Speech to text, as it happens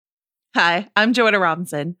Hi, I'm Joanna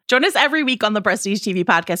Robinson. Join us every week on the Prestige TV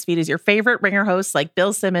podcast feed as your favorite Ringer hosts like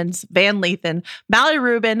Bill Simmons, Van Lathan, Mallory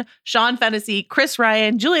Rubin, Sean Fennessy, Chris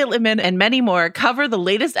Ryan, Juliet Littman, and many more cover the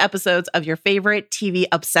latest episodes of your favorite TV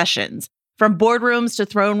obsessions. From boardrooms to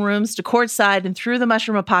throne rooms to courtside and through the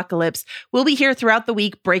mushroom apocalypse, we'll be here throughout the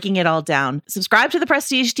week breaking it all down. Subscribe to the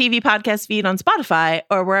Prestige TV podcast feed on Spotify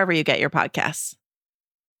or wherever you get your podcasts.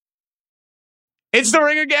 It's the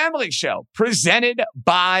Ringer Gambling Show, presented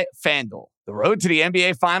by FanDuel. The road to the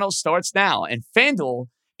NBA Finals starts now, and FanDuel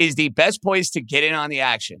is the best place to get in on the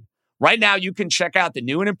action. Right now, you can check out the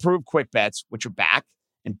new and improved Quick Bets, which are back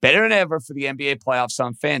and better than ever for the NBA playoffs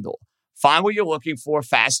on FanDuel. Find what you're looking for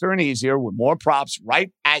faster and easier with more props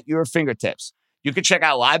right at your fingertips. You can check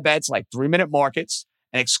out live bets like 3-minute markets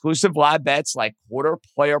and exclusive live bets like quarter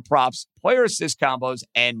player props, player assist combos,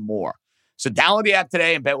 and more. So download the app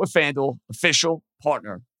today and bet with FanDuel, official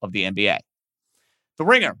partner of the NBA. The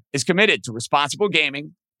Ringer is committed to responsible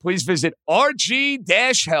gaming. Please visit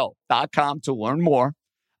rg-help.com to learn more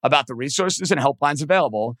about the resources and helplines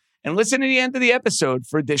available, and listen to the end of the episode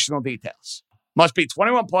for additional details. Must be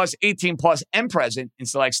 21 plus, 18 plus, and present in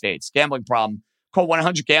select states. Gambling problem? Call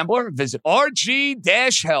 1-800-GAMBLER. Visit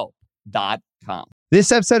rg-help.com.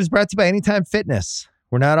 This episode is brought to you by Anytime Fitness.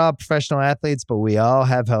 We're not all professional athletes, but we all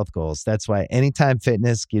have health goals. That's why Anytime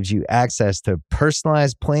Fitness gives you access to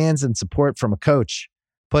personalized plans and support from a coach.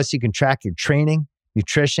 Plus, you can track your training,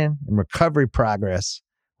 nutrition, and recovery progress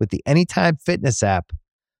with the Anytime Fitness app,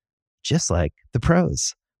 just like the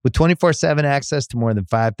pros. With 24/7 access to more than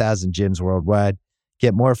 5,000 gyms worldwide,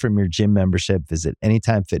 get more from your gym membership. Visit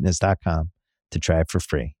anytimefitness.com to try it for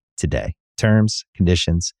free today. Terms,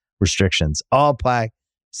 conditions, restrictions all apply.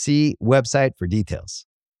 See website for details.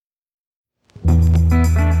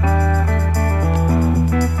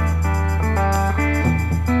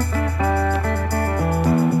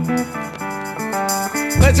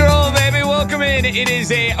 Let's roll, baby. Welcome in. It is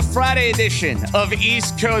a Friday edition of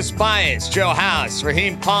East Coast Bias. Joe House,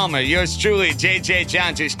 Raheem Palmer, yours truly, JJ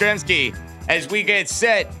John Jastrzemski, as we get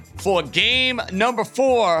set for game number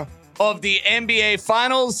 4 of the NBA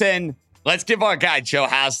Finals. And let's give our guy Joe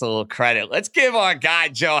House a little credit. Let's give our guy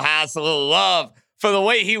Joe House a little love for the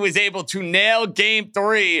way he was able to nail game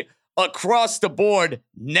 3 across the board.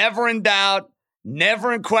 Never in doubt,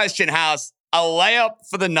 never in question, House. A layup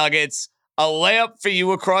for the Nuggets, a layup for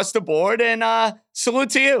you across the board, and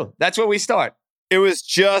salute to you. That's where we start. It was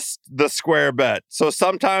just the square bet. So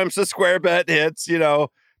sometimes the square bet hits, the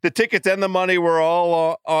tickets and the money were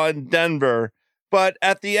all on Denver. But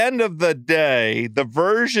at the end of the day, the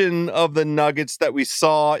version of the Nuggets that we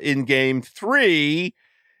saw in game 3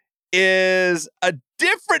 is a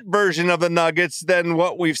different version of the Nuggets than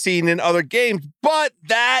what we've seen in other games. But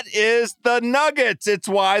that is the Nuggets. It's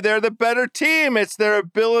why they're the better team. It's their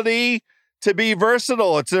ability to be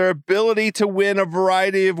versatile. It's their ability to win a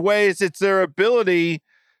variety of ways. It's their ability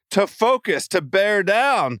to focus, to bear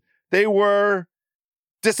down. They were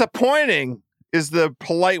disappointing, is the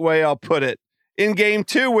polite way I'll put it. In game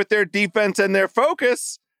 2, with their defense and their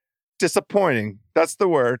focus, disappointing. That's the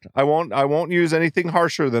word. I won't use anything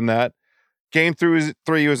harsher than that. Game 3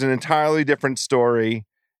 was an entirely different story.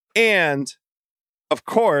 And, of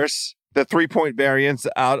course, the 3-point variance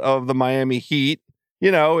out of the Miami Heat,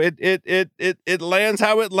 it lands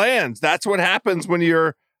how it lands. That's what happens when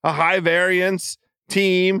you're a high variance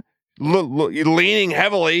team leaning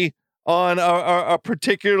heavily on a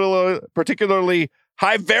particularly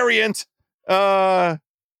high variant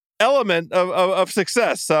element of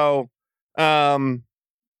success. So game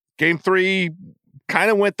 3 kind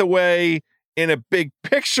of went the way in a big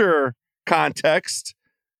picture context.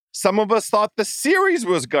 Some of us thought the series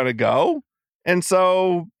was going to go. And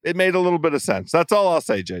so it made a little bit of sense. That's all I'll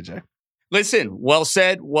say, JJ. Listen, well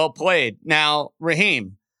said, well played. Now,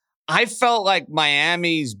 Raheem, I felt like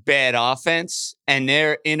Miami's bad offense and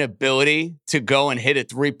their inability to go and hit a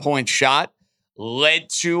 3-point shot led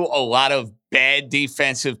to a lot of bad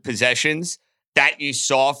defensive possessions that you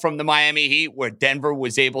saw from the Miami Heat, where Denver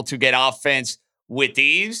was able to get offense with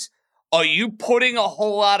ease. Are you putting a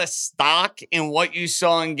whole lot of stock in what you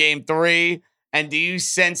saw in game 3? And do you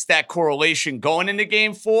sense that correlation going into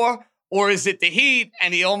game 4? Or is it the Heat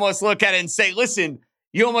and you almost look at it and say, listen,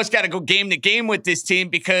 you almost got to go game to game with this team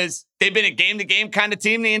because they've been a game to game kind of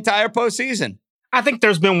team the entire postseason? I think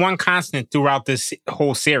there's been one constant throughout this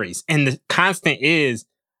whole series. And the constant is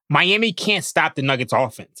Miami can't stop the Nuggets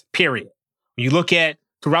offense, period. When you look at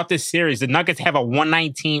throughout this series, the Nuggets have a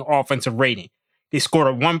 119 offensive rating. They scored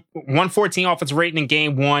a 114 offensive rating in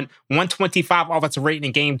game 1, 125 offensive rating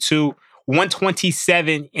in game 2,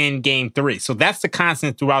 127 in game 3. So that's the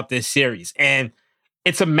constant throughout this series. And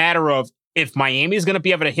it's a matter of if Miami is going to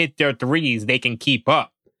be able to hit their threes, they can keep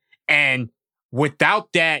up. And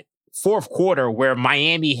without that fourth quarter where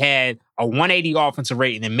Miami had a 180 offensive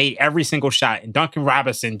rating and made every single shot, and Duncan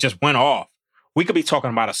Robinson just went off, we could be talking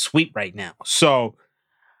about a sweep right now. So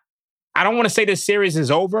I don't want to say this series is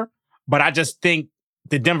over, but I just think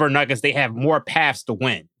the Denver Nuggets, they have more paths to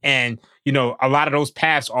win. And, a lot of those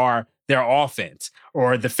paths are their offense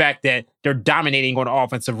or the fact that they're dominating on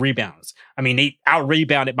offensive rebounds. I mean, they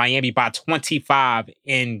out-rebounded Miami by 25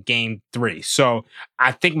 in game 3. So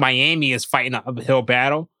I think Miami is fighting an uphill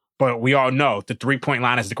battle, but we all know the three-point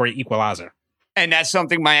line is the great equalizer. And that's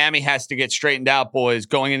something Miami has to get straightened out, boys,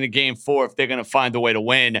 going into game 4 if they're going to find a way to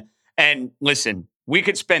win. And listen, we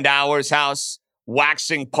could spend hours, House,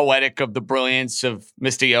 waxing poetic of the brilliance of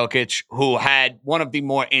Mr. Jokic, who had one of the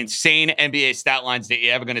more insane NBA stat lines that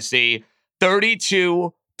you're ever going to see.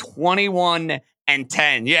 32, 21, and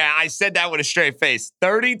 10. Yeah, I said that with a straight face.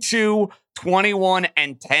 32, 21,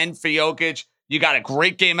 and 10 for Jokic. You got a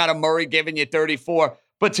great game out of Murray giving you 34.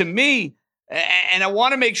 But to me, and I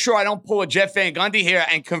want to make sure I don't pull a Jeff Van Gundy here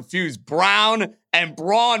and confuse Brown and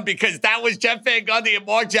Braun, because that was Jeff Van Gundy and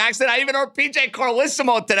Mark Jackson. I even heard PJ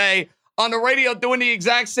Carlissimo today on the radio doing the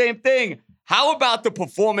exact same thing. How about the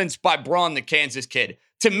performance by Braun, the Kansas kid?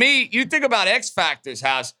 To me, you think about X Factors,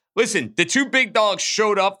 House. Listen, the two big dogs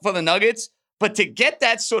showed up for the Nuggets, but to get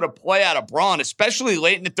that sort of play out of Braun, especially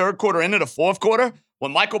late in the third quarter into the fourth quarter,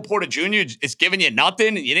 when Michael Porter Jr. is giving you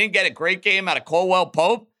nothing and you didn't get a great game out of Caldwell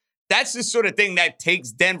Pope, that's the sort of thing that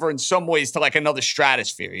takes Denver in some ways to like another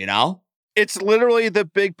stratosphere, It's literally the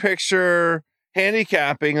big picture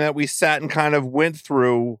handicapping that we sat and kind of went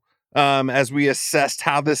through as we assessed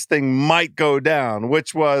how this thing might go down,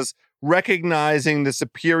 which was recognizing the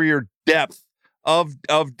superior depth of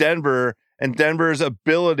Denver and Denver's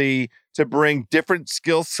ability to bring different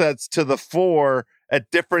skill sets to the fore at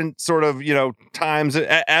different sort of, times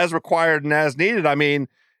as required and as needed. I mean,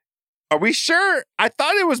 are we sure? I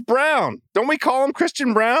thought it was Brown. Don't we call him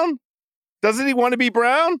Christian Brown? Doesn't he want to be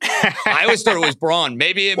Brown? I always thought it was Braun.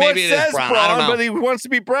 Maybe it is Brown. I don't know. But he wants to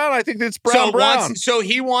be Brown. I think it's Brown. So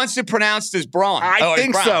he wants it pronounced as Braun. I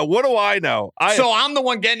think so. What do I know? So I'm the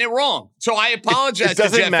one getting it wrong. So I apologize to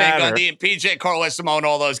Jeff Van Gundy and PJ Carlissimo and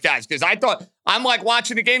all those guys, because I thought, I'm like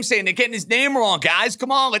watching the game saying they're getting his name wrong, guys.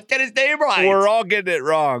 Come on, let's get his name right. We're all getting it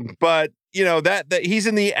wrong. But, that he's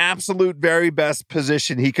in the absolute very best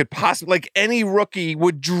position he could possibly, like any rookie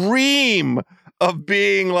would dream of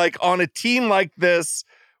being like on a team like this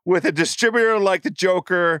with a distributor like the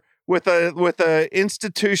Joker, with a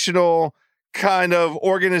institutional kind of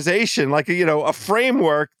organization, like a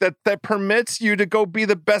framework that permits you to go be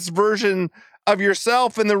the best version of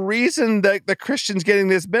yourself. And the reason that the Christian's getting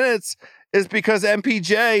these minutes is because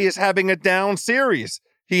MPJ is having a down series.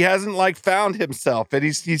 He hasn't found himself, and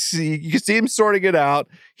you can see him sorting it out.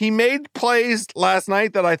 He made plays last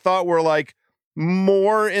night that I thought were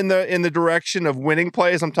more in the direction of winning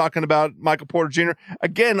plays. I'm talking about Michael Porter Jr.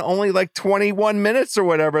 Again, only 21 minutes or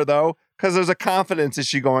whatever, though, because there's a confidence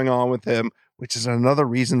issue going on with him, which is another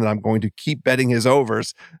reason that I'm going to keep betting his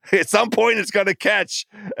overs. At some point, it's going to catch.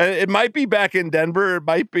 It might be back in Denver. It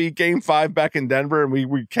might be game 5 back in Denver, and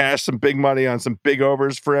we cash some big money on some big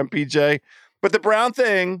overs for MPJ. But the Brown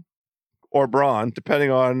thing, or Braun,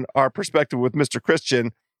 depending on our perspective with Mr.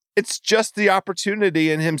 Christian, it's just the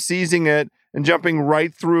opportunity and him seizing it and jumping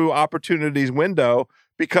right through opportunity's window,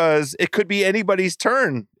 because it could be anybody's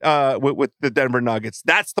turn with the Denver Nuggets.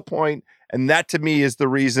 That's the point. And that to me is the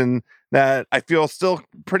reason that I feel still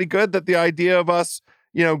pretty good that the idea of us,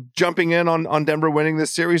 jumping in on Denver winning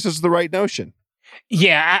this series is the right notion.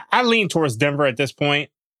 Yeah, I lean towards Denver at this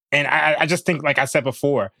point. And I just think, like I said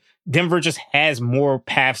before, Denver just has more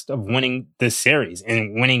paths of winning this series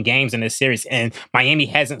and winning games in this series. And Miami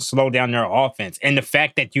hasn't slowed down their offense. And the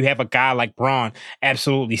fact that you have a guy like Braun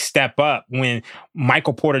absolutely step up when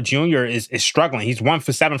Michael Porter Jr. is struggling. He's 1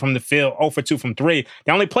 for 7 from the field, 0 for 2 from 3.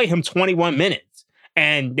 They only played him 21 minutes.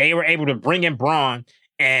 And they were able to bring in Braun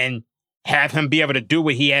and have him be able to do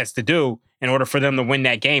what he has to do in order for them to win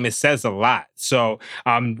that game. It says a lot. So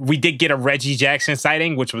we did get a Reggie Jackson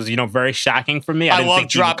sighting, which was, very shocking for me. I love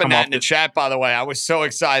dropping that in the chat, by the way. I was so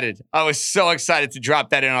excited. To drop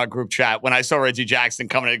that in our group chat when I saw Reggie Jackson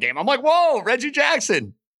coming to the game. I'm like, whoa, Reggie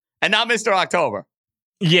Jackson. And not Mr. October.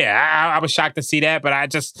 Yeah, I was shocked to see that, but I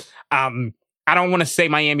just... I don't want to say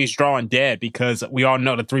Miami's drawing dead, because we all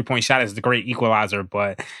know the three-point shot is the great equalizer,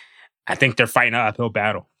 but I think they're fighting an uphill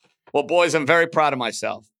battle. Well, boys, I'm very proud of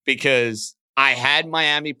myself, because I had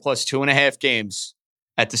Miami plus 2.5 games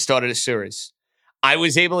at the start of the series. I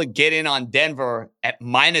was able to get in on Denver at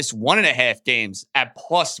minus 1.5 games at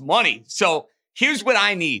plus money. So Here's what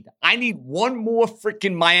I need. I need one more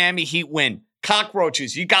freaking Miami Heat win.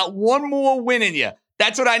 Cockroaches, you got one more win in you.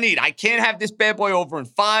 That's what I need. I can't have this bad boy over in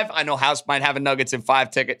 5. I know House might have a Nuggets in 5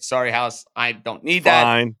 ticket. Sorry, House. I don't need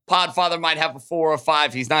that. Podfather might have a 4 or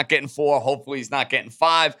 5. He's not getting 4. Hopefully he's not getting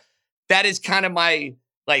 5. That is kind of my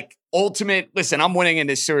ultimate. Listen, I'm winning in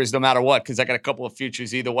this series no matter what because I got a couple of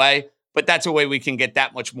futures either way. But that's a way we can get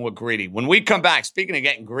that much more greedy. When we come back, speaking of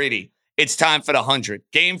getting greedy, it's time for the 100.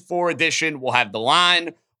 Game 4 edition. We'll have the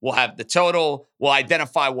line. We'll have the total. We'll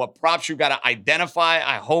identify what props you got to identify.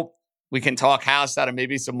 I hope we can talk House out of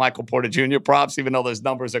maybe some Michael Porter Jr. props, even though those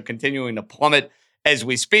numbers are continuing to plummet as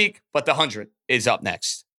we speak. But the 100 is up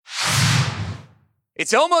next.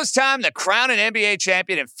 It's almost time to crown an NBA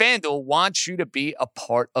champion, and FanDuel wants you to be a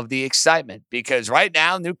part of the excitement because right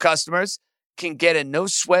now, new customers can get a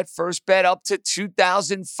no-sweat first bet up to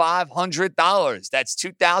 $2,500. That's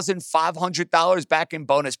 $2,500 back in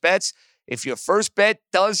bonus bets if your first bet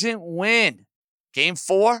doesn't win. Game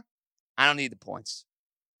 4, I don't need the points.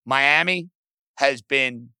 Miami has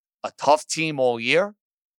been a tough team all year.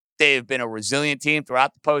 They have been a resilient team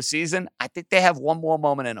throughout the postseason. I think they have one more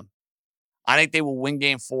moment in them. I think they will win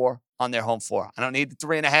Game 4 on their home floor. I don't need the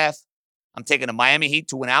 3.5. I'm taking the Miami Heat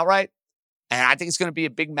to win outright. And I think it's going to be a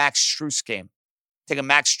big Max Strus game. Taking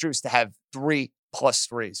Max Strus to have 3 plus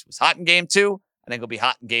 3s. It was hot in Game 2. I think it'll be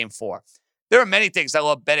hot in Game 4. There are many things I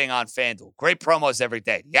love betting on FanDuel. Great promos every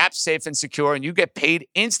day. The app's safe and secure, and you get paid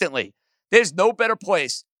instantly. There's no better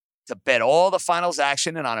place to bet all the finals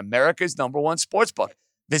action and on America's #1 sportsbook.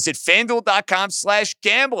 Visit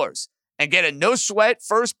FanDuel.com/gamblers and get a no-sweat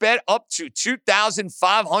first bet up to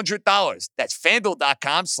 $2,500. That's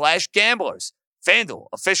FanDuel.com/gamblers. FanDuel,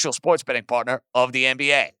 official sports betting partner of the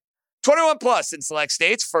NBA. 21 plus in select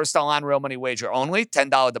states. First online real money wager only.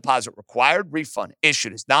 $10 deposit required. Refund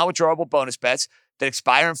issued as non-withdrawable bonus bets that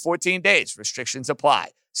expire in 14 days. Restrictions apply.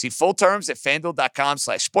 See full terms at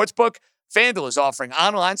FanDuel.com/sportsbook. FanDuel is offering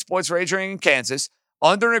online sports wagering in Kansas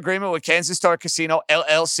under an agreement with Kansas Star Casino,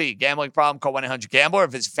 LLC. Gambling problem? Call 1-800-GAMBLER.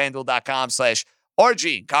 Visit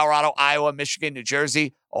FanDuel.com/RG in Colorado, Iowa, Michigan, New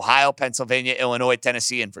Jersey, Ohio, Pennsylvania, Illinois,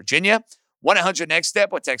 Tennessee, and Virginia.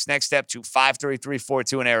 1-800-NEXT-STEP or text Next Step to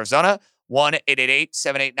 53342 in Arizona.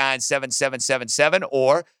 1-888-789-7777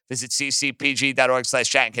 or visit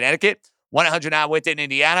ccpg.org/chat in Connecticut. 1-800-NOW-WITH in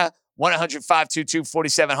Indiana.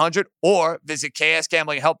 1-800-522-4700 or visit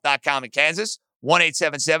ksgamblinghelp.com in Kansas.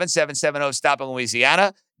 1-877-770-STOP in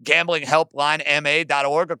Louisiana.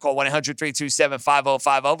 GamblingHelpLineMA.org or call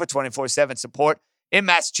 1-800-327-5050 for 24/7 support. In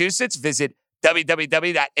Massachusetts, visit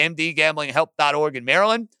www.mdgamblinghelp.org in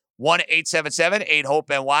Maryland.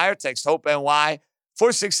 1-877-8-HOPE-NY or text HOPE-NY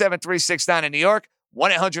 467-369 in New York.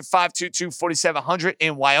 1-800-522-4700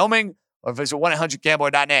 in Wyoming or visit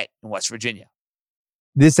 1-800-GAMBLER.net in West Virginia.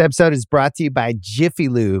 This episode is brought to you by Jiffy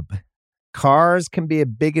Lube. Cars can be a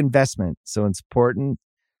big investment, so it's important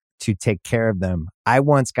to take care of them. I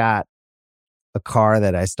once got a car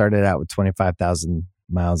that I started out with 25,000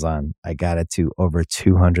 miles on. I got it to over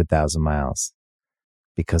 200,000 miles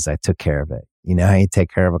because I took care of it. You know how you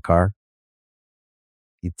take care of a car?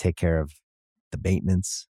 You take care of the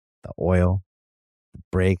maintenance, the oil, the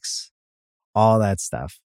brakes, all that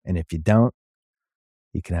stuff. And if you don't,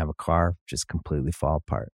 you can have a car just completely fall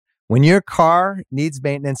apart. When your car needs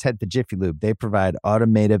maintenance, head to Jiffy Lube. They provide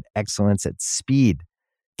automotive excellence at speed.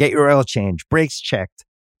 Get your oil change, brakes checked,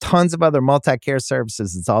 tons of other multi-care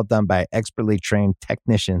services. It's all done by expertly trained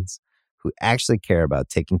technicians who actually care about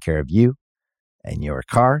taking care of you and your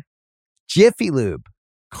car. Jiffy Lube,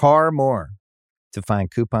 car more. To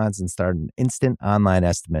find coupons and start an instant online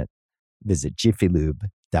estimate, visit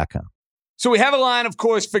jiffylube.com. So we have a line, of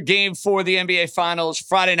course, for Game 4 of the NBA Finals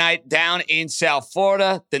Friday night down in South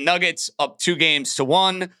Florida. The Nuggets up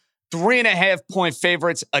 2-1, 3.5-point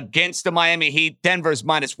favorites against the Miami Heat. Denver's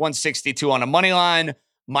minus 162 on the money line.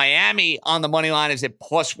 Miami on the money line is at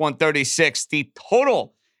plus 136. The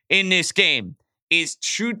total in this game is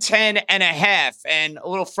 210.5. And a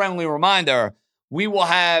little friendly reminder, we will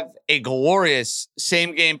have a glorious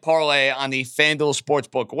same-game parlay on the FanDuel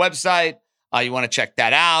Sportsbook website. You want to check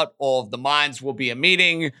that out. All of the minds will be a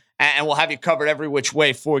meeting, and we'll have you covered every which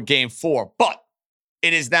way for Game 4. But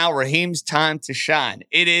it is now Raheem's time to shine.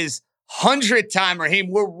 It is 100 time,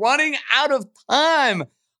 Raheem. We're running out of time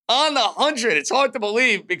on the 100. It's hard to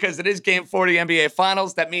believe because it is Game 4 of the NBA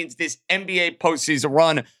Finals. That means this NBA postseason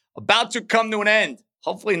run about to come to an end.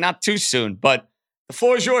 Hopefully not too soon, but the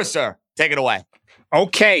floor is yours, sir. Take it away.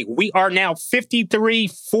 Okay, we are now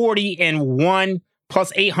 53-40-1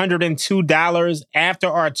 plus $802. After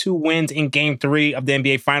our 2 wins in Game 3 of the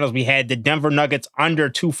NBA Finals, we had the Denver Nuggets under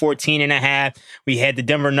 214.5. We had the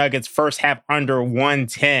Denver Nuggets first half under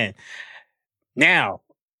 110. Now,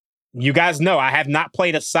 you guys know I have not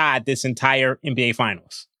played a side this entire NBA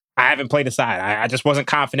Finals. I haven't played a side. I just wasn't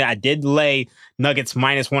confident. I did lay Nuggets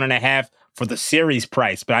minus 1.5 for the series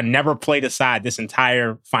price, but I never played a side this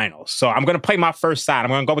entire Finals. So I'm going to play my first side. I'm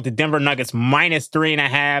going to go with the Denver Nuggets minus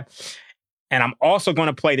 3.5. And I'm also going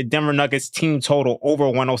to play the Denver Nuggets team total over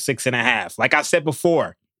 106.5. Like I said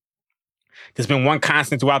before, there's been one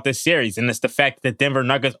constant throughout this series, and it's the fact that Denver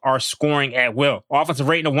Nuggets are scoring at will. Offensive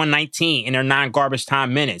rating of 119 in their 9 garbage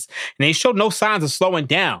time minutes. And they showed no signs of slowing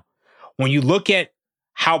down. When you look at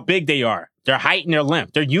how big they are, their height and their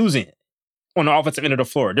length, they're using it on the offensive end of the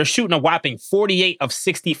floor. They're shooting a whopping 48 of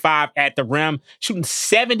 65 at the rim, shooting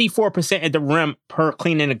 74% at the rim per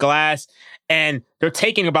cleaning the glass, and they're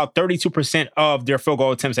taking about 32% of their field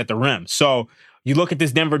goal attempts at the rim. So you look at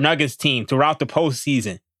this Denver Nuggets team throughout the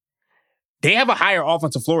postseason, they have a higher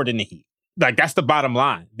offensive floor than the Heat. Like, that's the bottom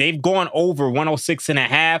line. They've gone over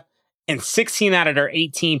 106.5 in 16 out of their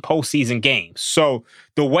 18 postseason games. So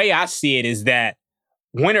the way I see it is that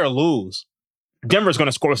win or lose, Denver's going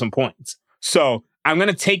to score some points. So I'm going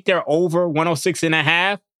to take their over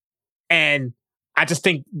 106.5. And I just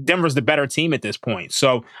think Denver's the better team at this point.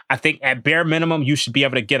 So I think at bare minimum, you should be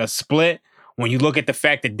able to get a split when you look at the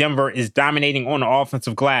fact that Denver is dominating on the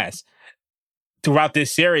offensive glass throughout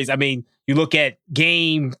this series. I mean, you look at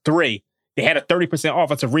Game 3, they had a 30%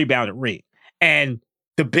 offensive rebounded rate. And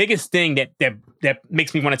the biggest thing that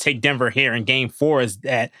makes me want to take Denver here in Game 4 is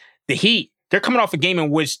that the Heat, they're coming off a game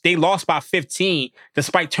in which they lost by 15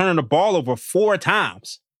 despite turning the ball over 4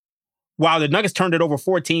 times, while the Nuggets turned it over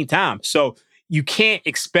 14 times. So you can't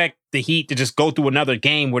expect the Heat to just go through another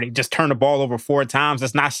game where they just turn the ball over 4 times.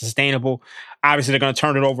 That's not sustainable. Obviously, they're going to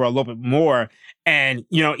turn it over a little bit more. And,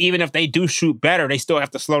 you know, even if they do shoot better, they still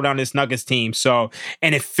have to slow down this Nuggets team. So,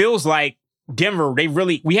 and it feels like Denver,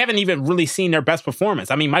 we haven't even really seen their best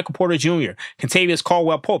performance. I mean, Michael Porter Jr., Kentavious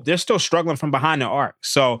Caldwell-Pope, they're still struggling from behind the arc.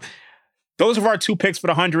 So those are our 2 picks for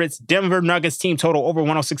the hundreds. Denver Nuggets team total over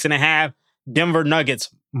 106.5. Denver Nuggets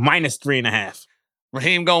minus 3.5.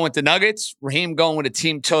 Raheem going with the Nuggets. Raheem going with a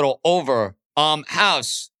team total over.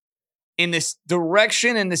 House, in this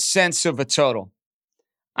direction, in the sense of a total,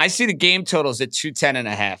 I see the game totals at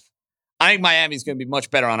 210.5. I think Miami's going to be much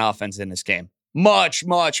better on offense in this game. Much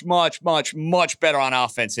better on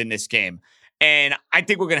offense in this game. And I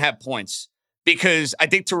think we're going to have points. Because I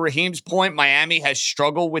think, to Raheem's point, Miami has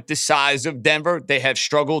struggled with the size of Denver. They have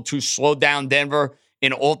struggled to slow down Denver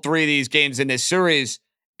in all 3 of these games in this series.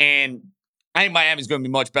 And I think Miami's going to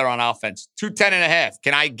be much better on offense. 210.5.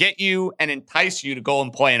 Can I get you and entice you to go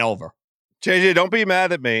and play an over? JJ, don't be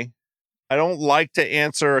mad at me. I don't like to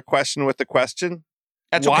answer a question with a question.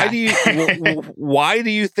 That's why okay. Why do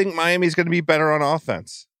you think Miami's going to be better on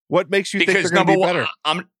offense? What makes you think they're going to be better?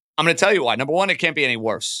 I'm going to tell you why. Number one, it can't be any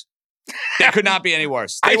worse. They could not be any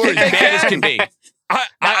worse. They were as bad as can be.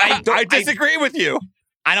 I disagree with you.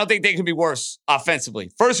 I don't think they can be worse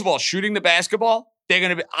offensively. First of all, shooting the basketball, they're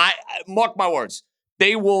going to be, mark my words,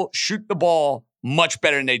 they will shoot the ball much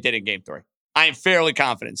better than they did in Game 3. I am fairly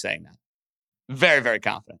confident saying that. Very, very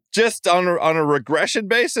confident. Just on a regression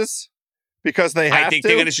basis? Because they have to? I think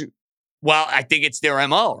they're going to shoot. Well, I think it's their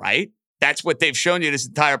MO, right? That's what they've shown you this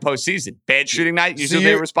entire postseason. Bad shooting night. Usually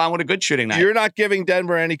they respond with a good shooting night. You're not giving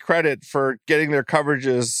Denver any credit for getting their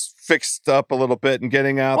coverages fixed up a little bit and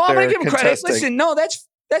getting out there. I'm going to give them credit. Contesting. Listen, no, that's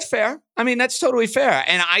fair. I mean, that's totally fair.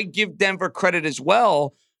 And I give Denver credit as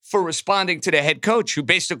well for responding to the head coach, who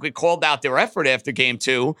basically called out their effort after Game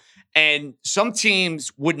 2. And some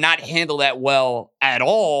teams would not handle that well at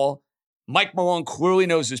all. Mike Malone clearly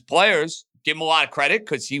knows his players. Give him a lot of credit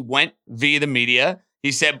because he went via the media.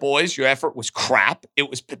 He said, boys, your effort was crap. It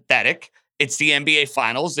was pathetic. It's the NBA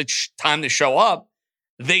Finals. It's time to show up.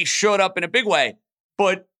 They showed up in a big way.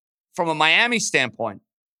 But from a Miami standpoint,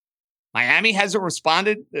 Miami hasn't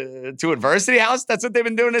responded to adversity. House. That's what they've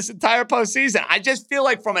been doing this entire postseason. I just feel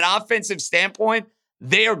like from an offensive standpoint,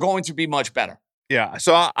 they are going to be much better. Yeah.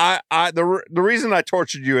 So the reason I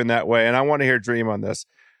tortured you in that way, and I want to hear Dream on this,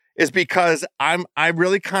 is because I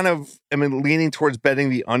really kind of am leaning towards betting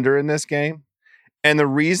the under in this game. And the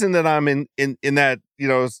reason that I'm in that,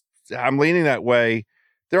 I'm leaning that way,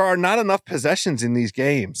 there are not enough possessions in these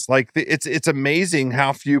games. Like it's amazing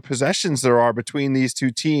how few possessions there are between these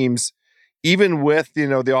two teams, even with,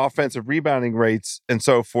 the offensive rebounding rates and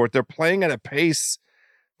so forth. They're playing at a pace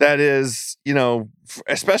that is,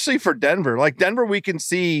 especially for Denver. Like Denver, we can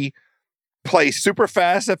see play super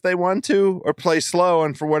fast if they want to, or play slow.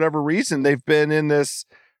 And for whatever reason, they've been in this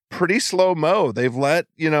pretty slow mode. They've let,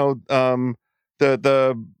 the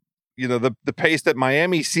pace that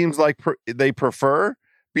Miami seems like they prefer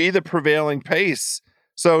be the prevailing pace.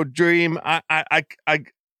 So Dream, I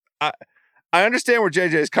understand where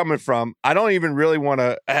JJ is coming from. I don't even really want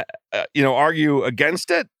to, argue against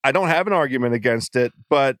it. I don't have an argument against it,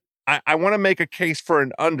 but I want to make a case for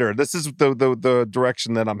an under. This is the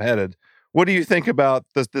direction that I'm headed. What do you think about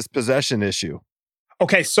this possession issue?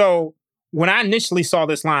 Okay, so when I initially saw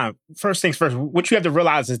this line, first things first, what you have to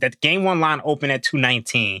realize is that the game one line opened at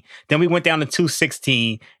 219. Then we went down to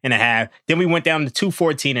 216 and a half. Then we went down to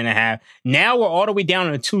 214 and a half. Now we're all the way down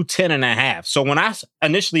to 210 and a half. So when I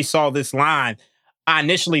initially saw this line, I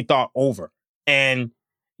initially thought over. And,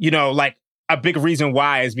 a big reason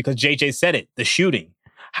why is because JJ said it, the shooting.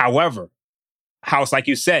 However, House, like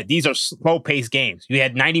you said, these are slow-paced games. You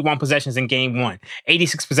had 91 possessions in game 1,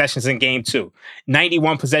 86 possessions in game 2,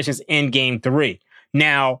 91 possessions in game 3.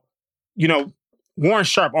 Now, Warren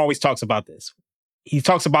Sharp always talks about this. He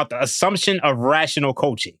talks about the assumption of rational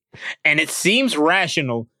coaching. And it seems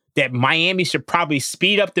rational that Miami should probably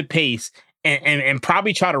speed up the pace and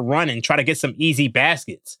probably try to run and try to get some easy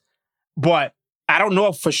baskets. But I don't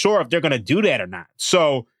know for sure if they're going to do that or not.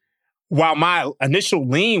 So while my initial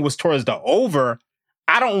lean was towards the over,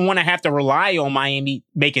 I don't want to have to rely on Miami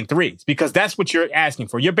making threes, because that's what you're asking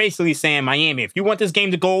for. You're basically saying, Miami, if you want this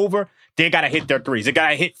game to go over, they got to hit their threes. They got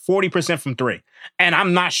to hit 40% from three. And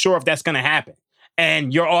I'm not sure if that's going to happen.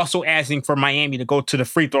 And you're also asking for Miami to go to the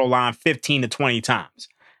free throw line 15 to 20 times.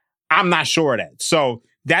 I'm not sure of that. So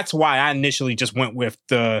that's why I initially just went with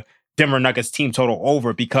the Denver Nuggets team total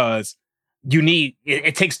over, because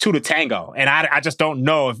it takes two to tango. And I just don't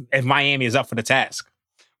know if Miami is up for the task.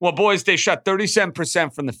 Well, boys, they shot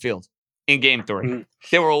 37% from the field in game 3. Mm-hmm.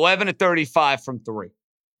 They were 11 to 35 from 3.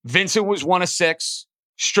 Vincent was 1 of 6.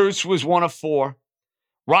 Strus was 1 of 4.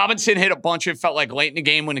 Robinson hit a bunch. It felt like late in the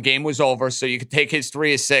game when the game was over, so you could take his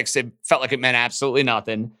 3 of 6. It felt like it meant absolutely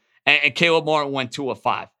nothing. And Caleb Martin went 2 of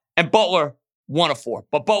 5. And Butler, 1 of 4.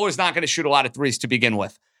 But Butler's not going to shoot a lot of threes to begin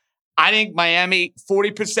with. I think Miami,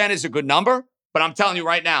 40% is a good number, but I'm telling you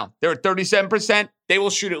right now, they're at 37%. They will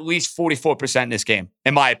shoot at least 44% in this game,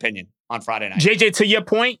 in my opinion, on Friday night. JJ, to your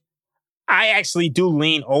point, I actually do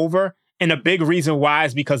lean over. And a big reason why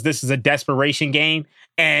is because this is a desperation game.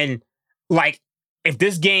 And, if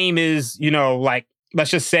this game is,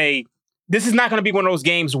 let's just say, this is not going to be one of those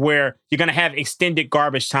games where you're going to have extended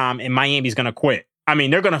garbage time and Miami's going to quit. I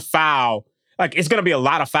mean, they're going to foul. It's going to be a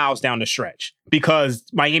lot of fouls down the stretch because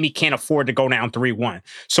Miami can't afford to go down 3-1.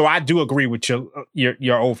 So I do agree with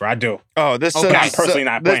your over. I do. Oh, I'm personally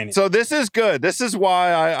not playing it. So this is good. This is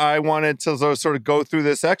why I wanted to sort of go through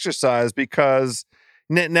this exercise, because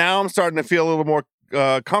now I'm starting to feel a little more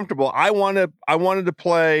comfortable. I wanted to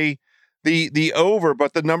play the over,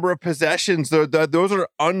 but the number of possessions, those are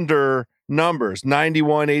under numbers.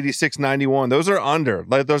 91, 86, 91. Those are under.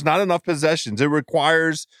 There's not enough possessions. It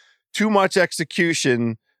requires too much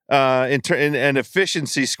execution and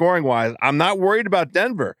efficiency scoring wise. I'm not worried about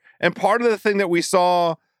Denver. And part of the thing that we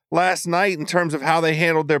saw last night in terms of how they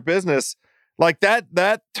handled their business,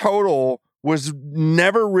 that total was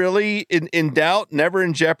never really in doubt, never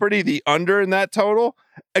in jeopardy, the under in that total,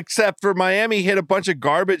 except for Miami hit a bunch of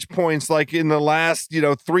garbage points in the last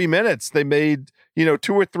 3 minutes. They made 2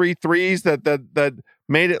 or 3 threes that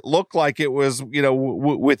made it look like it was,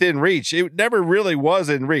 within reach. It never really was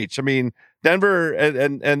in reach. I mean, Denver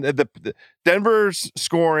and the Denver's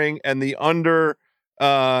scoring and the under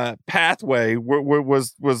pathway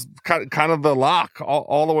was kind of the lock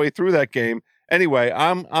all the way through that game. Anyway,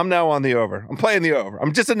 I'm now on the over. I'm playing the over.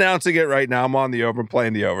 I'm just announcing it right now. I'm on the over. I'm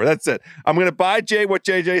playing the over. That's it. I'm going to buy what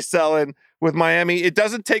JJ's selling with Miami. It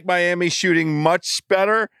doesn't take Miami shooting much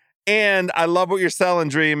better. And I love what you're selling,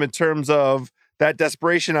 Dream, in terms of that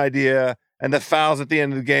desperation idea and the fouls at the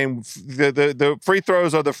end of the game. The free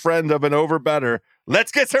throws are the friend of an over better.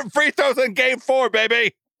 Let's get some free throws in game 4,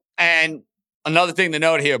 baby. And another thing to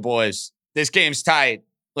note here, boys, this game's tight.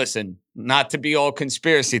 Listen, not to be all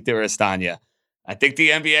conspiracy theorist on you. I think the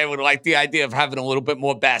NBA would like the idea of having a little bit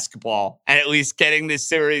more basketball and at least getting this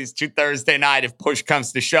series to Thursday night if push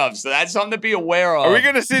comes to shove. So that's something to be aware of. Are we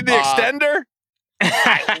going to see the extender?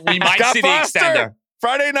 We might Scott see Foster? The extender.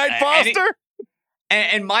 Friday night Foster?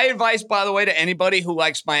 And my advice, by the way, to anybody who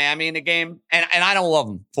likes Miami in the game, and I don't love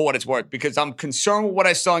them for what it's worth, because I'm concerned with what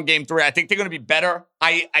I saw in game 3. I think they're going to be better.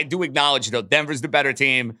 I do acknowledge, though, Denver's the better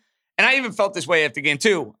team. And I even felt this way after game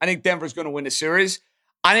 2. I think Denver's going to win the series.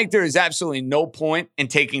 I think there is absolutely no point in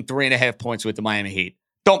taking 3.5 points with the Miami Heat.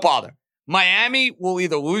 Don't bother. Miami will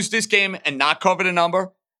either lose this game and not cover the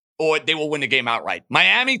number, or they will win the game outright.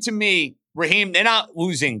 Miami, to me, Raheem, they're not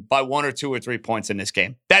losing by 1 or 2 or 3 points in this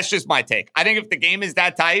game. That's just my take. I think if the game is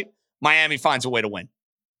that tight, Miami finds a way to win.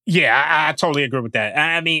 Yeah, I totally agree with that.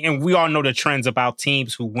 I mean, and we all know the trends about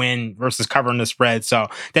teams who win versus covering the spread. So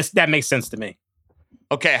that makes sense to me.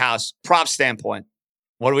 Okay, House, prop standpoint,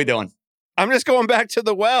 what are we doing? I'm just going back to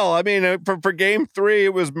the well. I mean, for game 3,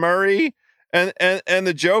 it was Murray and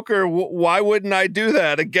the Joker. Why wouldn't I do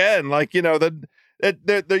that again? Like, you know,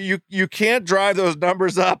 you can't drive those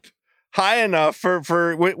numbers up high enough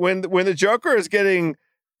for when the Joker is getting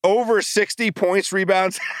over 60 points,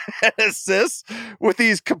 rebounds, and assists with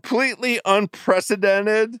these completely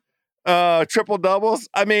unprecedented triple doubles.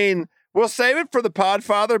 I mean, we'll save it for the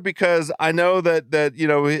Podfather because I know that you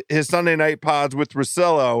know his Sunday night pods with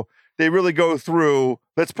Russillo, they really go through.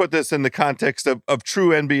 Let's put this in the context of true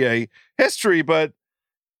NBA history. But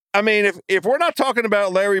I mean, if we're not talking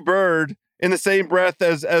about Larry Bird in the same breath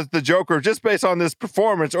as the Joker, just based on this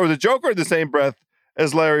performance, or the Joker in the same breath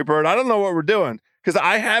as Larry Bird, I don't know what we're doing. Because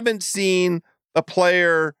I haven't seen a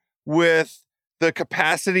player with the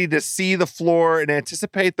capacity to see the floor and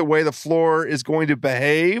anticipate the way the floor is going to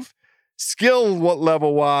behave, skill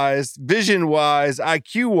level-wise, vision-wise,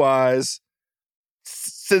 IQ-wise,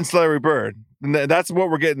 since Larry Bird. And that's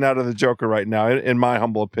what we're getting out of the Joker right now, in my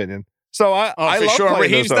humble opinion. So I for love sure. playing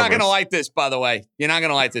Raheem's those not going to overs. like this, by the way. You're not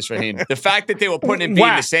going to like this, Raheem. The fact that they were putting Embiid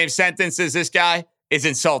in the same sentence as this guy is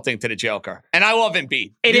insulting to the Joker. And I love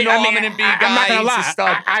Embiid. I'm an Embiid guy. I'm not going to lie. He's a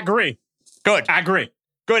stud. I agree. Good. I agree.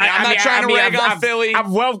 Good. I'm not trying to rag on Philly. I've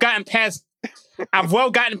well gotten past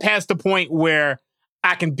the point where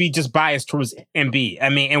I can be just biased towards Embiid. I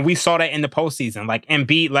mean, and we saw that in the postseason. Like,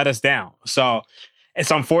 Embiid let us down. So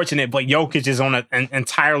it's unfortunate, but Jokic is on an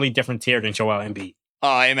entirely different tier than Joel Embiid.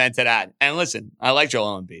 Oh, amen to that. And listen, I like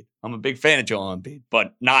Joel Embiid. I'm a big fan of Joel Embiid,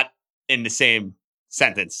 but not in the same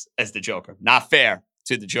sentence as the Joker. Not fair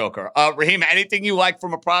to the Joker. Raheem, anything you like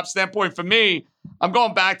from a prop standpoint? For me, I'm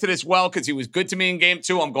going back to this well because he was good to me in game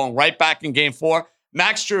 2. I'm going right back in game 4.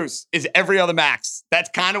 Max Strus is every other Max. That's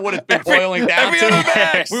kind of what it's been boiling down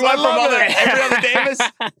to. We went from every other Davis,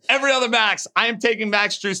 every other Max. I am taking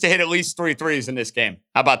Max Strus to hit at least 3 threes in this game.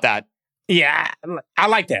 How about that? Yeah, I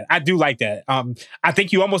like that. I do like that. I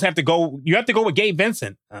think you almost have to go. You have to go with Gabe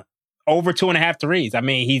Vincent over 2.5 threes. I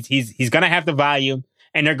mean, he's going to have the volume,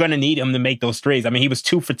 and they're going to need him to make those threes. I mean, he was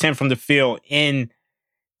 2 for 10 from the field in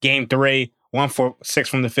game 3, 1 for 6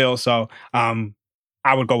 from the field. So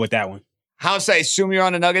I would go with that one. House, I assume you're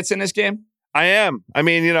on the Nuggets in this game? I am. I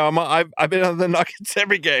mean, you know, I've been on the Nuggets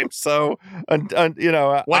every game. So, you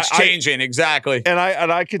know, what's changing exactly? And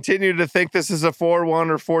I continue to think this is a 4-1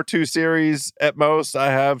 or 4-2 series at most.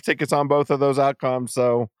 I have tickets on both of those outcomes.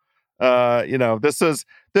 So, you know, this is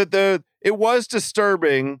it was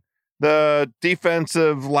disturbing, the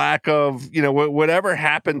defensive lack of, you know, whatever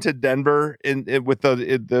happened to Denver with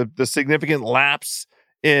the significant lapse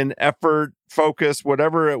in effort, focus,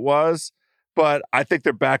 whatever it was. But I think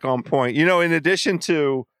they're back on point. You know, in addition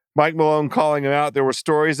to Mike Malone calling him out, there were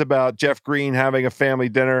stories about Jeff Green having a family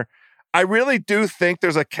dinner. I really do think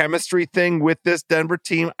there's a chemistry thing with this Denver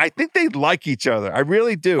team. I think they like each other. I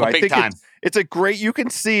really do. I think it's a great, you can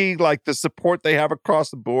see like the support they have across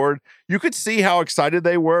the board. You could see how excited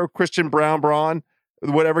they were. Christian Braun,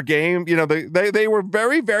 whatever game, you know, they were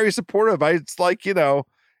very, very supportive. It's like, you know,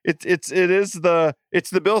 it's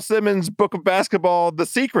the Bill Simmons book of basketball, The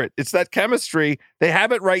Secret. It's that chemistry. They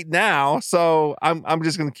have it right now. So I'm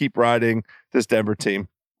just going to keep riding this Denver team.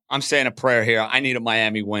 I'm saying a prayer here. I need a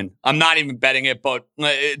Miami win. I'm not even betting it, but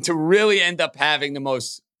to really end up having the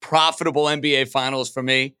most profitable NBA finals for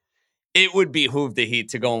me, it would behoove the Heat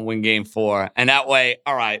to go and win game 4. And that way,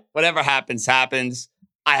 all right, whatever happens, happens.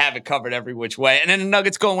 I have it covered every which way. And then the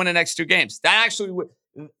Nuggets go and win the next 2 games. That actually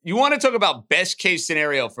you want to talk about best case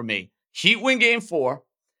scenario for me. Heat win game 4.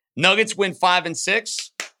 Nuggets win 5 and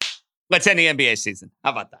 6. Let's end the NBA season.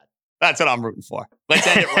 How about that? That's what I'm rooting for. Let's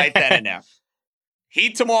end it right then and there.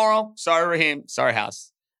 Heat tomorrow. Sorry, Raheem. Sorry,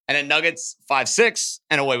 House. And then Nuggets 5-6.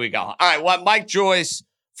 And away we go. All right. Well, Mike Joyce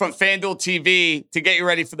from FanDuel TV to get you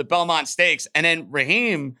ready for the Belmont Stakes. And then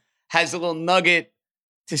Raheem has a little nugget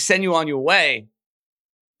to send you on your way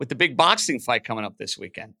with the big boxing fight coming up this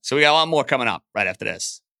weekend. So we got a lot more coming up right after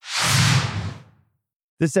this.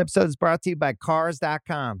 This episode is brought to you by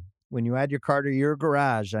Cars.com. When you add your car to your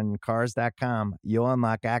garage on Cars.com, you'll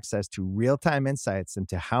unlock access to real-time insights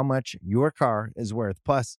into how much your car is worth.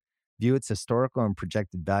 Plus, view its historical and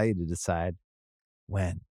projected value to decide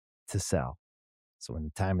when to sell. So when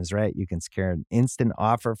the time is right, you can secure an instant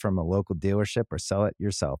offer from a local dealership or sell it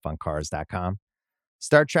yourself on Cars.com.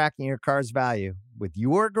 Start tracking your car's value with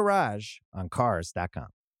your garage on Cars.com.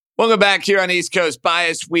 Welcome back here on East Coast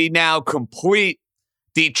Bias. We now complete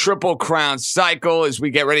the Triple Crown cycle as we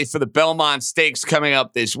get ready for the Belmont Stakes coming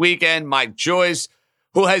up this weekend. Mike Joyce,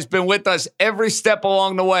 who has been with us every step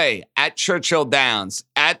along the way at Churchill Downs,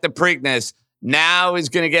 at the Preakness, now is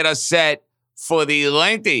going to get us set for the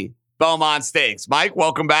lengthy Belmont Stakes. Mike,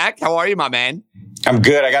 welcome back. How are you, my man? I'm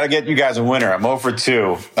good. I got to get you guys a winner. I'm 0 for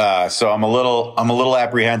 2, so I'm a little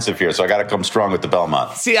apprehensive here. So I got to come strong with the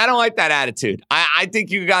Belmont. See, I don't like that attitude. I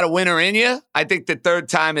think you got a winner in you. I think the third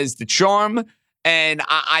time is the charm, and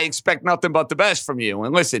I expect nothing but the best from you.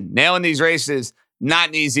 And listen, nailing these races, not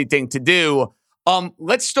an easy thing to do.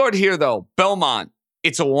 Let's start here, though. Belmont,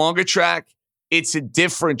 it's a longer track. It's a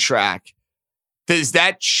different track. Does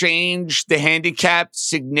that change the handicap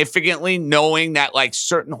significantly, knowing that like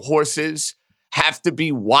certain horses have to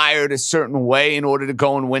be wired a certain way in order to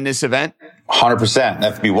go and win this event? 100%. They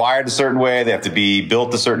have to be wired a certain way. They have to be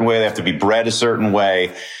built a certain way. They have to be bred a certain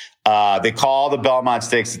way. They call the Belmont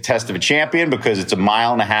Stakes the test of a champion because it's 1.5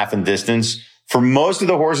 miles in distance. For most of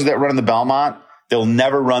the horses that run in the Belmont, they'll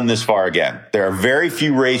never run this far again. There are very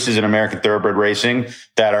few races in American thoroughbred racing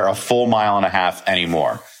that are a full 1.5 miles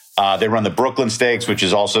anymore. They run the Brooklyn Stakes, which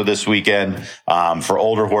is also this weekend for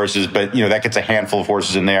older horses, but that gets a handful of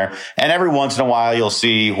horses in there. And every once in a while, you'll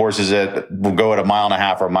see horses that will go at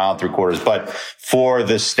 1.5 miles or 1.75 miles. But for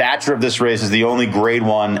the stature of this race, is the only grade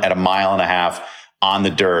 1 at 1.5 miles on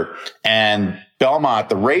the dirt. And Belmont,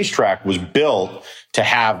 the racetrack, was built to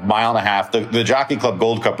have 1.5 miles. The Jockey Club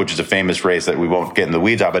Gold Cup, which is a famous race that we won't get in the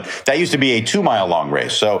weeds on, but that used to be a 2 mile long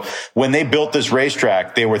race. So when they built this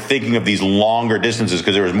racetrack, they were thinking of these longer distances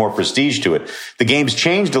because there was more prestige to it. The game's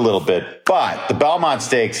changed a little bit, but the Belmont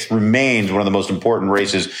Stakes remains one of the most important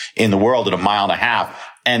races in the world at 1.5 miles.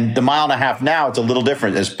 And the 1.5 miles now, it's a little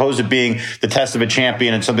different. As opposed to being the test of a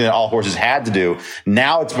champion and something that all horses had to do,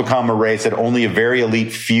 now it's become a race that only a very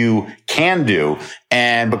elite few can do.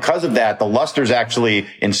 And because of that, the luster's actually,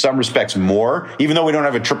 in some respects, more. Even though we don't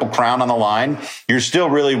have a Triple Crown on the line, you're still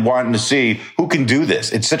really wanting to see who can do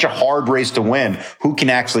this. It's such a hard race to win. Who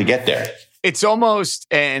can actually get there? It's almost,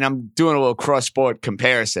 and I'm doing a little cross-sport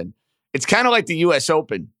comparison, it's kind of like the U.S.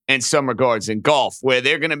 Open in some regards in golf, where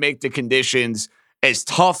they're going to make the conditions as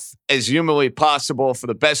tough as humanly possible for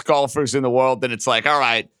the best golfers in the world. Then it's like, all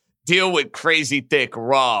right, deal with crazy thick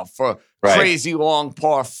rough or crazy long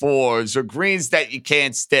par fours or greens that you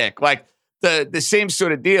can't stick. Like the same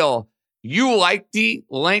sort of deal. You like the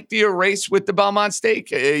lengthier race with the Belmont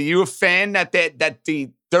Stake? Are you a fan that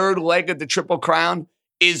the third leg of the Triple Crown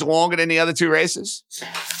is longer than the other two races?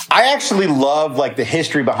 I actually love the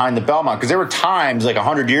history behind the Belmont, because there were times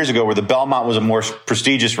 100 years ago where the Belmont was a more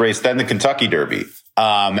prestigious race than the Kentucky Derby.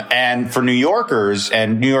 And for New Yorkers,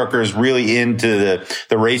 and New Yorkers really into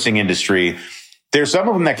the racing industry, there's some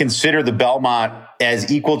of them that consider the Belmont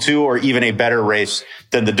as equal to or even a better race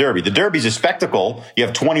than the Derby. The Derby's a spectacle. You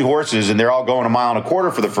have 20 horses and they're all going 1.25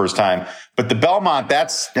 miles for the first time. But the Belmont,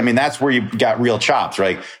 that's where you got real chops,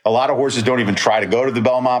 right? A lot of horses don't even try to go to the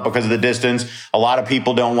Belmont because of the distance. A lot of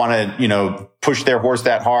people don't want to, push their horse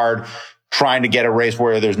that hard, trying to get a race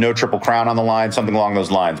where there's no Triple Crown on the line, something along those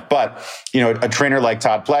lines. But, a trainer like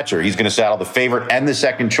Todd Pletcher, he's going to saddle the favorite and the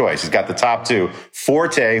second choice. He's got the top two.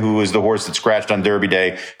 Forte, who is the horse that scratched on Derby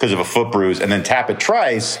Day because of a foot bruise, and then Tapit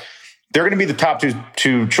Trice, they're going to be the top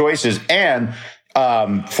two choices. And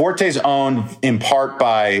Forte's owned in part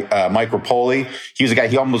by Mike Rapoli. He was a guy,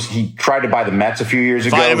 he tried to buy the Mets a few years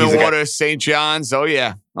ago. Vitamin Water, St. John's. Oh,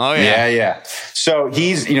 yeah. Yeah. So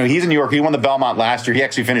he's in New York. He won the Belmont last year. He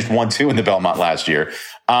actually finished 1-2 in the Belmont last year.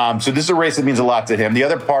 So this is a race that means a lot to him. The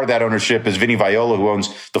other part of that ownership is Vinny Viola, who owns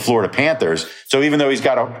the Florida Panthers. So even though he's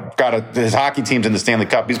got his hockey team's in the Stanley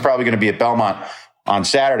Cup, he's probably going to be at Belmont on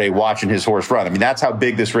Saturday watching his horse run. I mean, that's how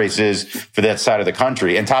big this race is for that side of the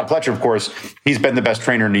country. And Todd Pletcher, of course, he's been the best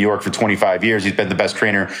trainer in New York for 25 years. He's been the best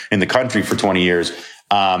trainer in the country for 20 years.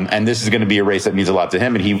 And this is going to be a race that means a lot to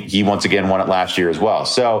him. And he once again won it last year as well.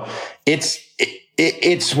 So it's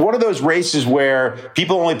one of those races where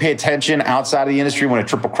people only pay attention outside of the industry when a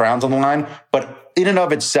Triple Crown's on the line. But in and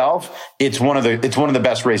of itself, it's one of the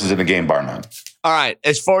best races in the game, bar none. All right.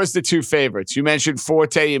 As far as the two favorites, you mentioned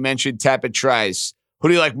Forte, you mentioned Tapit Trice. Who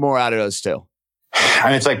do you like more out of those two? I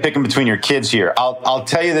mean, it's like picking between your kids here. I'll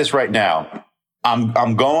tell you this right now.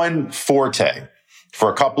 I'm going Forte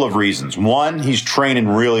for a couple of reasons. One, he's training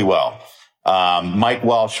really well. Mike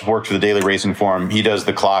Welch works for the Daily Racing Forum. He does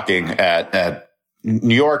the clocking at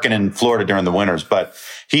New York and in Florida during the winters, but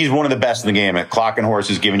he's one of the best in the game at clocking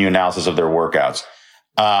horses, giving you analysis of their workouts.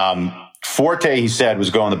 Forte, he said, was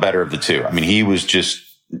going the better of the two. I mean, he was just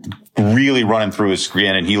really running through his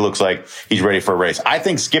skin, and he looks like he's ready for a race. I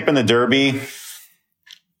think skipping the Derby,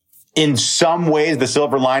 in some ways, the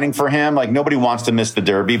silver lining for him, like nobody wants to miss the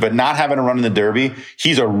Derby, but not having to run in the Derby,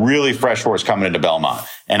 he's a really fresh horse coming into Belmont.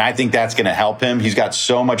 And I think that's going to help him. He's got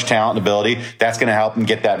so much talent and ability. That's going to help him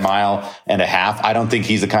get that 1.5 miles. I don't think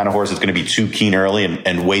he's the kind of horse that's going to be too keen early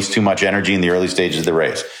and waste too much energy in the early stages of the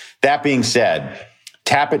race. That being said,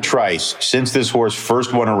 Tapit Trice, since this horse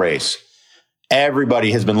first won a race,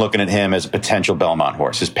 everybody has been looking at him as a potential Belmont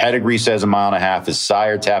horse. His pedigree says 1.5 miles. His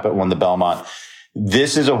sire, Tapit, won the Belmont.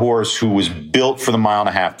 This is a horse who was built for the 1.5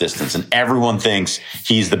 mile distance, and everyone thinks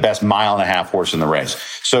he's the best 1.5 mile horse in the race.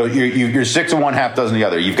 So you're 6 and 1/2 dozen the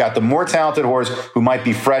other. You've got the more talented horse who might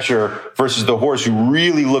be fresher versus the horse who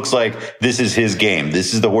really looks like this is his game.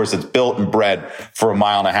 This is the horse that's built and bred for 1.5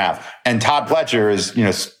 miles. And Todd Pletcher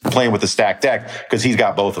is, playing with the stacked deck because he's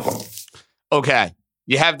got both of them. Okay.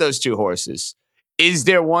 You have those two horses. Is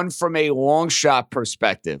there one from a long shot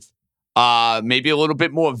perspective, maybe a little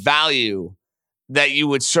bit more value, that you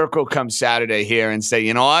would circle come Saturday here and say,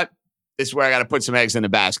 you know what? This is where I got to put some eggs in the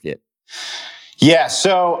basket? Yeah.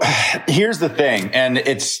 So here's the thing. And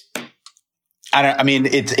it's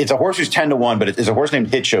a horse who's 10-1, but it's a horse named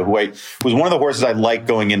Hit Show, who was one of the horses I liked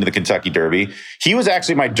going into the Kentucky Derby. He was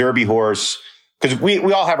actually my Derby horse, because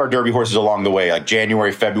we all have our Derby horses along the way, like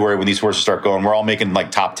January, February, when these horses start going, we're all making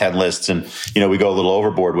like top 10 lists, and, we go a little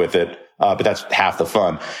overboard with it. But that's half the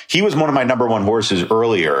fun. He was one of my number one horses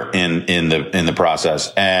earlier in the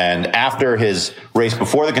process. And after his race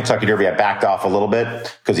before the Kentucky Derby, I backed off a little bit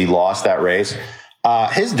because he lost that race.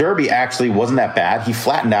 His Derby actually wasn't that bad. He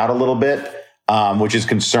flattened out a little bit, which is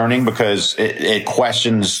concerning because it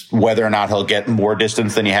questions whether or not he'll get more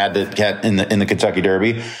distance than he had to get in the Kentucky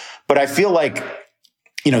Derby. But I feel like,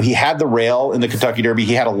 he had the rail in the Kentucky Derby.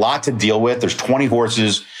 He had a lot to deal with. There's 20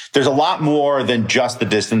 horses. There's a lot more than just the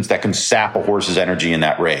distance that can sap a horse's energy in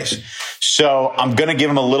that race. So I'm going to give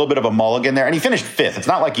him a little bit of a mulligan there. And he finished 5th. It's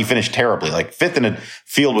not like he finished terribly. Like 5th in a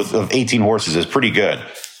field of 18 horses is pretty good.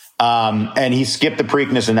 And he skipped the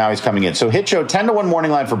Preakness, and now he's coming in. So Hit Show, 10-1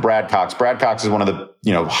 morning line for Brad Cox. Brad Cox is one of the,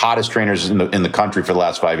 hottest trainers in the country for the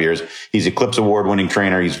last 5 years. He's Eclipse Award winning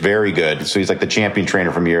trainer. He's very good. So he's like the champion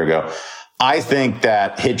trainer from a year ago. I think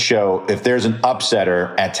that Hit Show, if there's an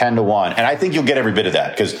upsetter at 10-1, and I think you'll get every bit of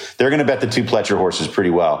that because they're going to bet the two Pletcher horses pretty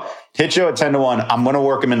well. Hit Show at 10-1, I'm going to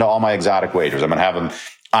work him into all my exotic wagers. I'm going to have him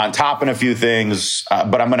on top in a few things,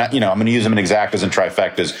 but I'm going to use him in exactas and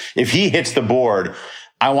trifectas. If he hits the board,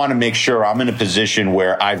 I want to make sure I'm in a position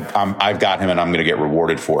where I've got him and I'm going to get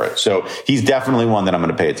rewarded for it. So he's definitely one that I'm going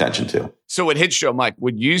to pay attention to. So at Hit Show, Mike,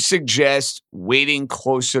 would you suggest waiting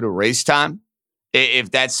closer to race time?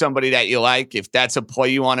 If that's somebody that you like, if that's a play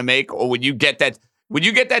you want to make, or would you get that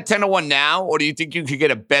 10-1 now, or do you think you could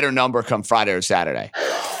get a better number come Friday or Saturday?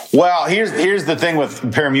 Well, here's the thing with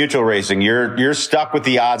parimutuel racing. You're stuck with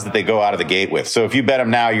the odds that they go out of the gate with. So if you bet them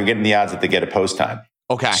now, you're getting the odds that they get at post time.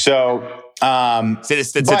 Okay. So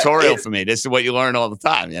it's the tutorial for me. This is what you learn all the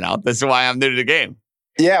time. This is why I'm new to the game.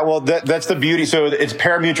 Yeah, well, that's the beauty. So it's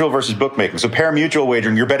parimutuel versus bookmaking. So parimutuel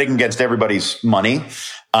wagering, you're betting against everybody's money.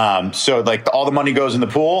 So like all the money goes in the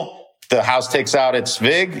pool, the house takes out its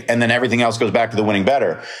vig, and then everything else goes back to the winning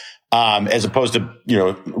bettor. As opposed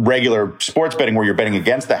to, regular sports betting where you're betting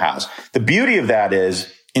against the house. The beauty of that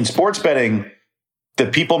is in sports betting, the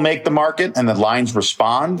people make the market and the lines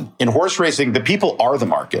respond. In horse racing, the people are the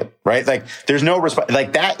market, right? Like there's no response,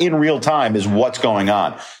 like that in real time is what's going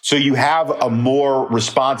on. So you have a more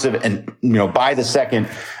responsive and, by the second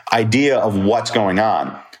idea of what's going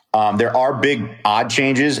on. There are big odd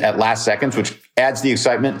changes at last seconds, which adds the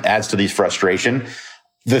excitement, adds to the frustration.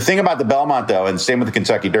 The thing about the Belmont though, and same with the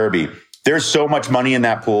Kentucky Derby, there's so much money in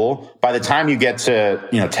that pool. By the time you get to,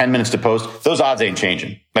 10 minutes to post, those odds ain't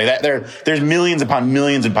changing. Like that, there's millions upon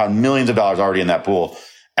millions upon millions of dollars already in that pool.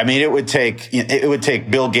 I mean, it would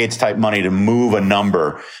take Bill Gates type money to move a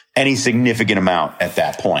number, any significant amount at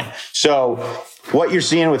that point. So what you're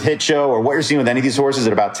seeing with Hit Show or what you're seeing with any of these horses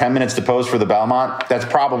at about 10 minutes to post for the Belmont, that's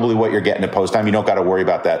probably what you're getting at post time. You don't got to worry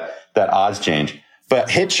about that odds change.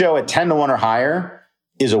 But Hit Show at 10-1 or higher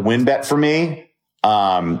is a win bet for me.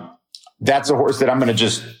 That's a horse that I'm going to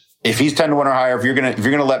just, if he's 10-1 or higher, if you're going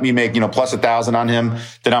to let me make, plus 1,000 on him,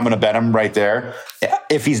 then I'm going to bet him right there.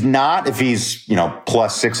 If he's not, if he's,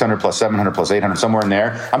 plus 600, plus 700, plus 800, somewhere in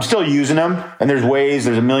there, I'm still using him. And there's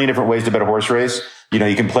a million different ways to bet a horse race. You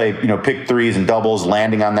can play, pick threes and doubles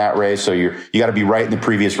landing on that race. So you got to be right in the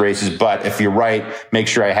previous races. But if you're right, make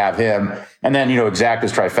sure I have him. And then,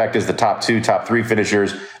 exactas, trifectas, the top 2, top 3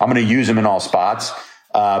 finishers. I'm going to use him in all spots.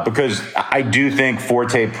 Because I do think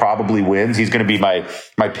Forte probably wins. He's going to be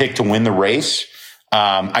my pick to win the race.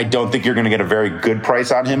 I don't think you're going to get a very good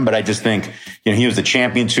price on him, but I just think, he was the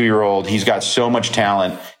champion 2-year-old. He's got so much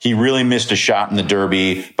talent. He really missed a shot in the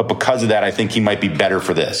Derby, but because of that, I think he might be better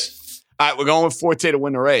for this. All right, we're going with Forte to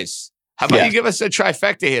win the race. How about you give us a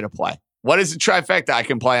trifecta here to play? What is the trifecta I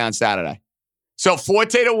can play on Saturday? So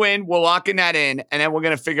Forte to win, we're locking that in, and then we're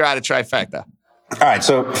going to figure out a trifecta. All right,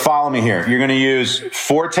 so follow me here. You're going to use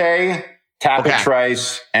Forte, Tapit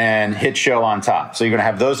Trice, and Hit Show on top. So you're going to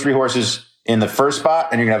have those 3 horses in the first spot,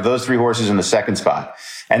 and you're going to have those 3 horses in the second spot.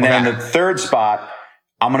 And then in the third spot,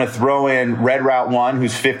 I'm going to throw in Red Route 1,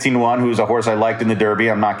 who's 15-1, who's a horse I liked in the Derby.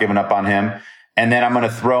 I'm not giving up on him. And then I'm going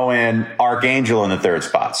to throw in Archangel in the third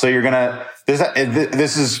spot. So you're going to,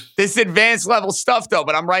 this is advanced level stuff, though,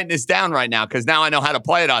 but I'm writing this down right now because now I know how to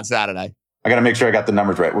play it on Saturday. I got to make sure I got the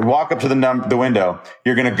numbers right. We walk up to the window.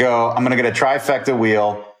 You're going to go, I'm going to get a trifecta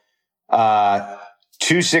wheel,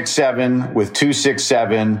 267 with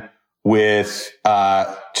 267 with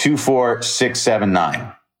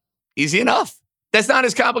 24679. Easy enough. That's not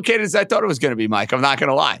as complicated as I thought it was going to be, Mike. I'm not going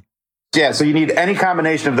to lie. Yeah, so you need any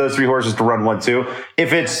combination of those 3 horses to run 1-2.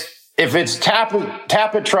 If it's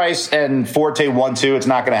Tapit, Trice, and Forte 1-2, it's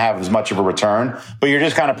not going to have as much of a return. But you're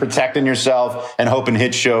just kind of protecting yourself and hoping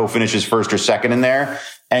Hit Show finishes first or second in there.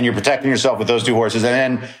 And you're protecting yourself with those 2 horses.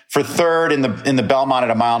 And then for third in the Belmont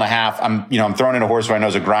at 1.5 miles, I'm throwing in a horse who I know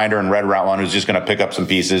is a grinder and Red Route 1 who's just going to pick up some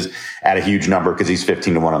pieces at a huge number because he's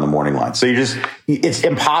 15-1 on the morning line. So it's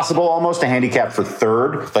impossible almost to handicap for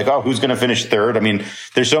third. Like, who's going to finish third? I mean,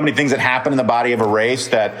 there's so many things that happen in the body of a race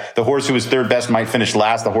that the horse who was third best might finish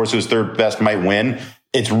last. The horse who was third best might win.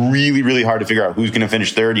 It's really, really hard to figure out who's going to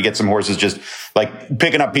finish third. You get some horses just like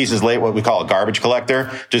picking up pieces late, what we call a garbage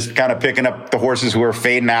collector, just kind of picking up the horses who are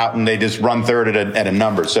fading out and they just run third at a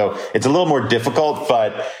number. So it's a little more difficult,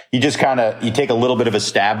 but you just you take a little bit of a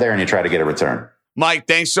stab there and you try to get a return. Mike,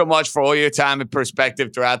 thanks so much for all your time and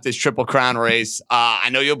perspective throughout this Triple Crown race. I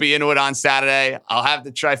know you'll be into it on Saturday. I'll have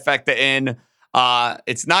the trifecta in.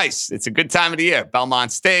 It's nice. It's a good time of the year.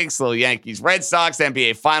 Belmont Stakes, little Yankees, Red Sox,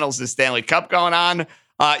 NBA Finals, the Stanley Cup going on.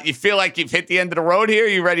 You feel like you've hit the end of the road here? Are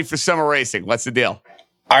you ready for summer racing? What's the deal?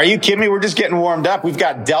 Are you kidding me? We're just getting warmed up. We've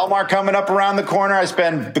got Del Mar coming up around the corner. I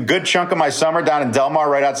spend a good chunk of my summer down in Del Mar,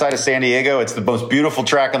 right outside of San Diego. It's the most beautiful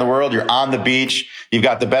track in the world. You're on the beach. You've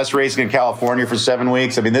got the best racing in California for 7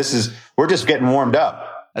 weeks. I mean, we're just getting warmed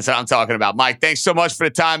up. That's what I'm talking about. Mike, thanks so much for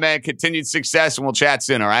the time, man. Continued success, and we'll chat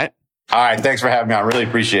soon, all right? All right. Thanks for having me on. Really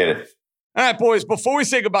appreciate it. All right, boys, before we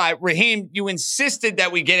say goodbye, Raheem, you insisted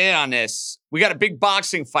that we get in on this. We got a big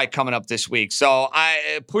boxing fight coming up this week. So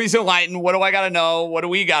please enlighten. What do I got to know? What do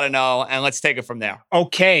we got to know? And let's take it from there.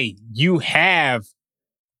 Okay, you have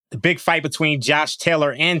the big fight between Josh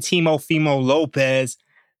Taylor and Teofimo Lopez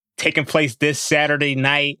taking place this Saturday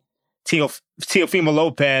night. Teofimo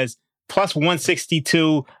Lopez plus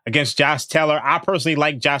 162 against Josh Taylor. I personally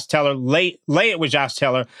like Josh Taylor. Lay it with Josh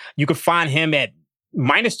Taylor. You can find him at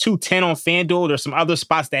minus 210 on FanDuel. There's some other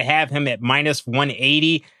spots that have him at minus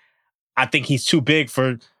 180. I think he's too big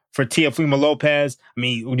for Teofimo Lopez. I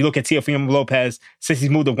mean, when you look at Teofimo Lopez, since he's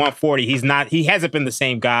moved to 140, he hasn't been the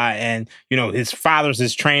same guy. And, his father's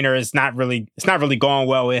his trainer. It's not really going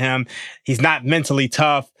well with him. He's not mentally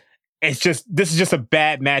tough. This is just a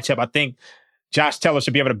bad matchup. I think Josh Taylor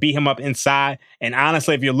should be able to beat him up inside. And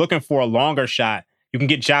honestly, if you're looking for a longer shot, you can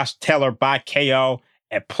get Josh Taylor by KO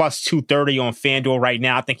at plus 230 on FanDuel right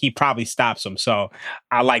now. I think he probably stops him. So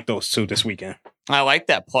I like those two this weekend. I like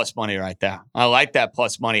that plus money right there. I like that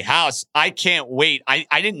plus money. House, I can't wait.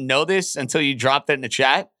 I didn't know this until you dropped it in the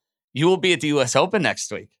chat. You will be at the U.S. Open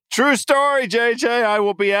next week. True story, JJ. I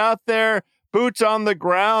will be out there, boots on the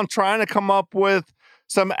ground, trying to come up with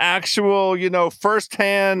some actual,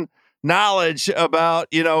 firsthand knowledge about,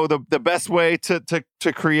 the best way to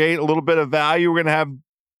create a little bit of value. We're going to have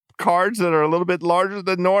cards that are a little bit larger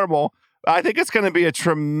than normal. I think it's going to be a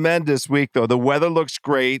tremendous week, though. The weather looks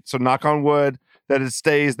great, so knock on wood that it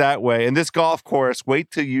stays that way. And this golf course,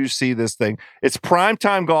 wait till you see this thing. It's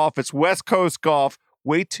primetime golf. It's West Coast golf.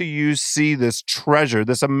 Wait till you see this treasure,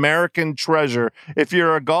 this American treasure. If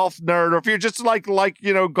you're a golf nerd, or if you're just like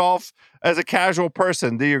golf as a casual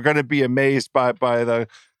person, you're going to be amazed by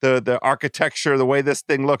the architecture, the way this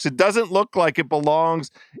thing looks. It doesn't look like it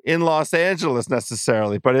belongs in Los Angeles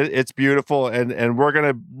necessarily, but it's beautiful. And we're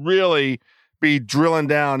going to really be drilling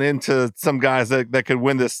down into some guys that could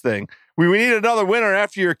win this thing. We need another winner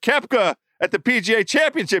after your Koepka at the PGA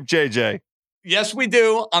Championship, JJ. Yes, we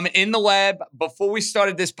do. I'm in the lab. Before we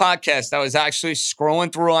started this podcast, I was actually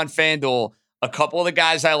scrolling through on FanDuel a couple of the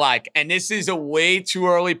guys I like. And this is a way too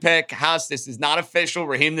early pick. House, this is not official.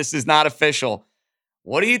 Raheem, this is not official.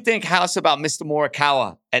 What do you think, House, about Mr.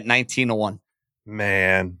 Morikawa at 19-1?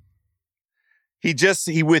 Man.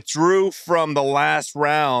 He withdrew from the last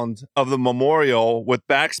round of the Memorial with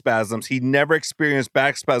back spasms. He never experienced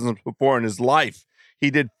back spasms before in his life. He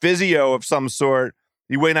did physio of some sort.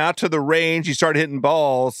 He went out to the range. He started hitting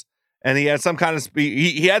balls, and he had some kind of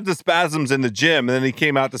he had the spasms in the gym, and then he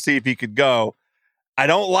came out to see if he could go. I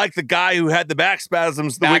don't like the guy who had the back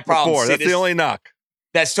spasms the week before. That's the only knock.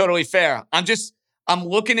 That's totally fair. I'm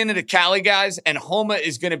looking into the Cali guys, and Homa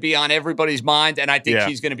is going to be on everybody's mind, and I think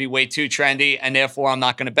he's going to be way too trendy, and therefore I'm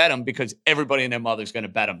not going to bet him because everybody and their mother's going to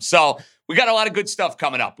bet him. So we got a lot of good stuff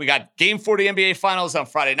coming up. We got Game 4 of the NBA Finals on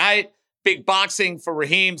Friday night, big boxing for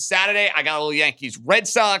Raheem Saturday. I got a little Yankees Red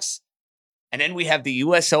Sox, and then we have the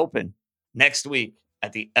U.S. Open next week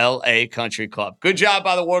at the L.A. Country Club. Good job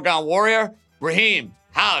by the War Gone Warrior. Raheem,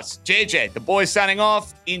 House, JJ, the boys signing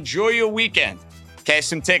off. Enjoy your weekend. Cash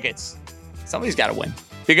some tickets. Somebody's got to win.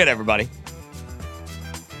 Be good, everybody.